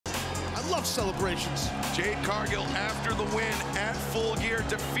love celebrations. Jade Cargill after the win at Full Gear,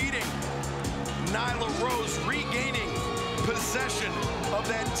 defeating Nyla Rose, regaining possession of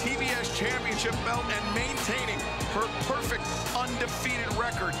that TBS championship belt and maintaining her perfect undefeated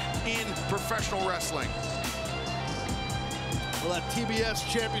record in professional wrestling. Well, that TBS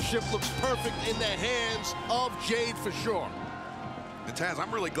championship looks perfect in the hands of Jade for sure. And Taz,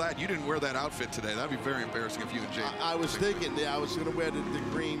 I'm really glad you didn't wear that outfit today. That'd be very embarrassing if you and Jade. I was thinking, yeah, I was going to wear the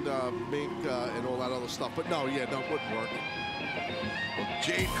green mink and all that other stuff, but no, yeah, no, it wouldn't work.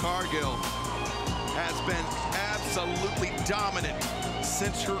 Jade Cargill has been absolutely dominant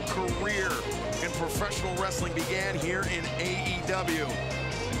since her career in professional wrestling began here in AEW.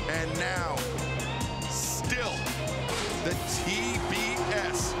 And now, still the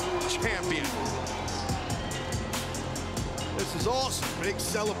TBS champion. This is awesome. Big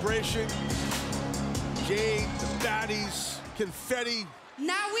celebration. Jade, the baddies, confetti.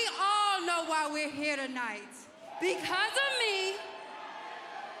 Now we all know why we're here tonight. Because of me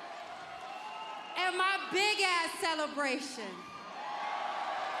and my big-ass celebration.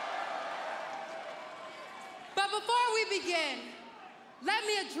 But before we begin, let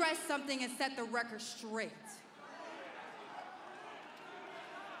me address something and set the record straight.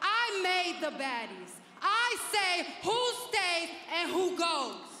 I made the baddies. I say who stays and who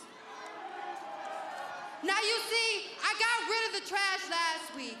goes. Now you see, I got rid of the trash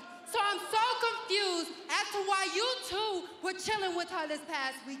last week, so I'm so confused as to why you two were chilling with her this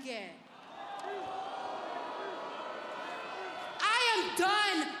past weekend. I am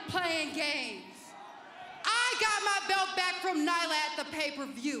done playing games. I got my belt back from Nyla at the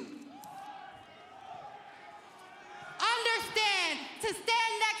pay-per-view. Understand, to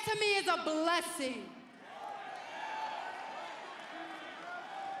stand next to me is a blessing.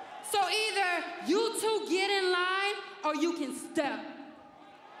 So either you two get in line or you can step.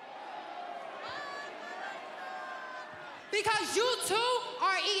 Because you two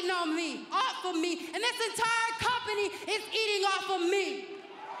are eating on me, off of me, and this entire company is eating off of me.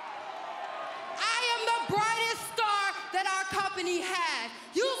 I am the brightest star that our company has.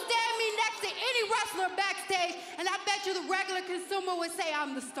 You stand me next to any wrestler backstage, and I bet you the regular consumer would say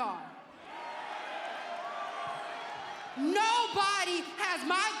I'm the star. Nobody has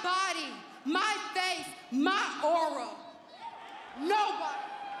my body, my face, my aura. Nobody.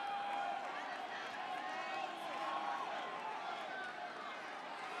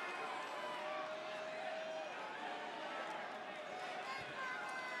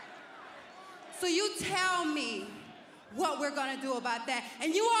 So you tell me what we're gonna do about that.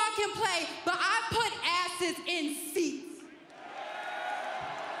 And you all can play, but I put asses in seats.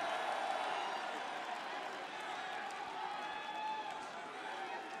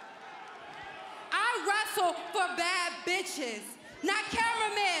 Wrestle for bad bitches. Now,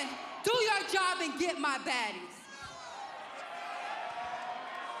 cameraman, do your job and get my baddies.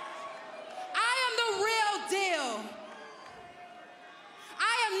 I am the real deal.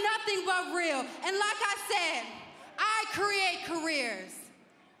 I am nothing but real. And like I said, I create careers.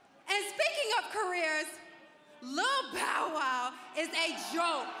 And speaking of careers, Lil Bow Wow is a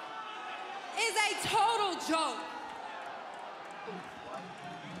joke. Is a total joke.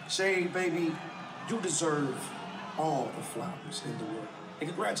 Jade, baby, you deserve all the flowers in the world. And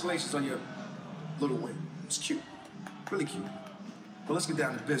congratulations on your little win. It's cute, really cute. But let's get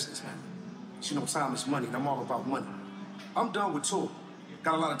down to business, man. You know, time is money, and I'm all about money. I'm done with tour.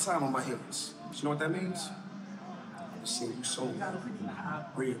 Got a lot of time on my hands. You know what that means? I'm seeing you so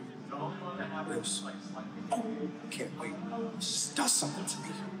real. Yes. Oh, can't wait. Just does something to me.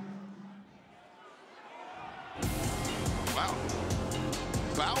 Wow.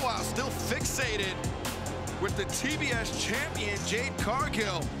 Bow Wow still fixated with the TBS champion, Jade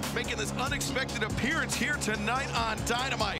Cargill, making this unexpected appearance here tonight on Dynamite.